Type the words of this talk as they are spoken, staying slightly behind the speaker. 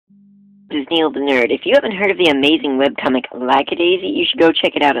This is Neil the Nerd. If you haven't heard of the amazing webcomic Lackadaisy, you should go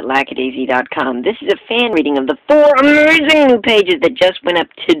check it out at Lackadaisy.com. This is a fan reading of the 4 amazing new pages that just went up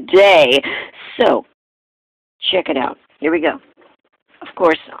today. So, check it out. Here we go. Of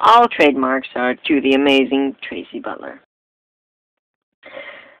course, all trademarks are to the amazing Tracy Butler.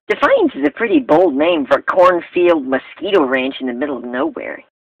 Defiance is a pretty bold name for a cornfield mosquito ranch in the middle of nowhere.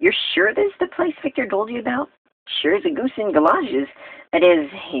 You're sure this is the place Victor told you about? Sure as a goose in galoshes. That is,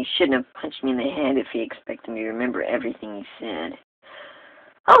 he shouldn't have punched me in the head if he expected me to remember everything he said.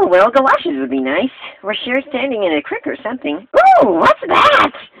 Oh, well, galoshes would be nice. We're sure standing in a creek or something. Ooh, what's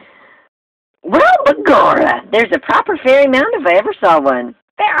that? Well, Begorra, there's a proper fairy mound if I ever saw one.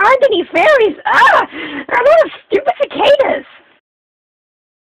 There aren't any fairies. There are a lot of stupid cicadas.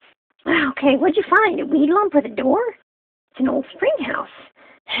 Okay, what'd you find? A weed lump with a door? It's an old spring house.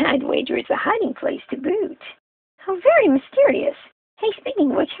 I'd wager it's a hiding place to boot. How very mysterious. Hey, speaking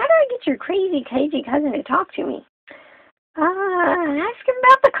of which, how do I get your crazy, cagey cousin to talk to me? Ask him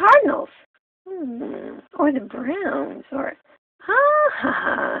about the Cardinals. Or the Browns, or...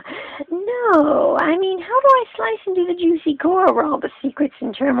 No, I mean, how do I slice into the juicy core where all the secrets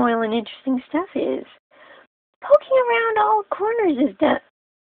and turmoil and interesting stuff is? Poking around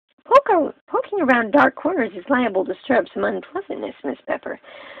around dark corners is liable to stir up some unpleasantness, Miss Pepper.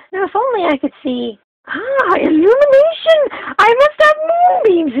 Now, if only I could see... illumination! I must have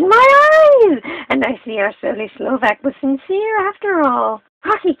moonbeams in my eyes! And I see our surly Slovak was sincere after all.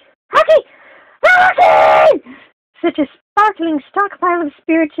 Rocky! Rocky! Rocky! Such a sparkling stockpile of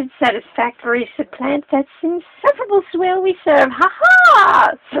spirits should satisfactorily supplant that insufferable swill we serve.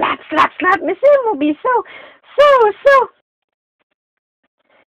 Ha-ha! Slap, slap, slap! Miss M will be so...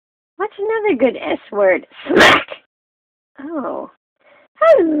 What's another good S word? Smack! Oh.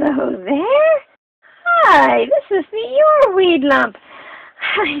 Hello there. Hi, this must be your weed lump.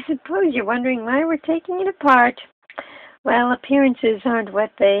 I suppose you're wondering why we're taking it apart. Well, appearances aren't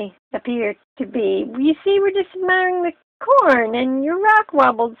what they appear to be. You see, we're just admiring the corn, and your rock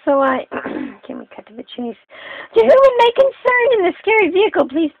wobbled, so I... Can we cut to the chase? To whom it may concern in the scary vehicle,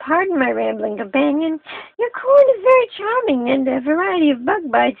 please pardon my rambling companion. Your corn is very charming, and a variety of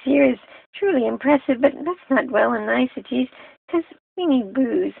bug bites here is truly impressive, but let's not dwell on niceties, because we need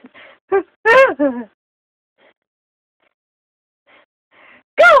booze.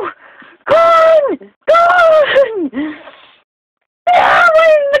 Go! Corn! Corn! Why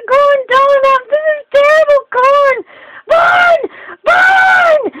isn't the corn tall enough? This is terrible corn! Barn!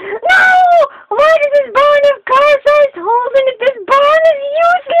 Barn! No! Why does this barn have car-sized holes in it? This barn is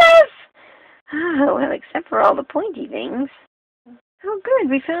useless! Well, except for all the pointy things. Oh, good,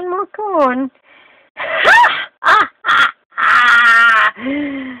 we found more corn.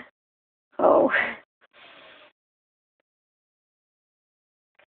 Oh.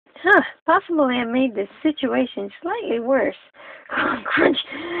 Possibly I made this situation slightly worse. Crunch!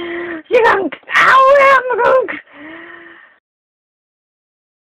 Yunk! Ow!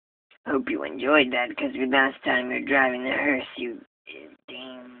 Hope you enjoyed that, because last time you were driving the hearse, you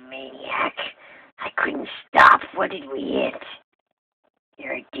dang maniac. I couldn't stop. What did we hit?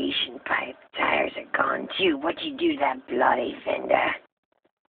 Irrigation pipe. Tires are gone, too. What'd you do to that bloody fender?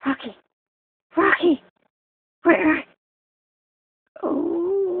 Rocky! Rocky! Where are...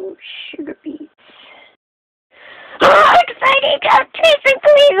 Oh, sugar beets. Oh, exciting! Tracy,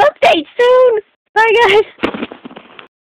 please update soon! Bye, guys!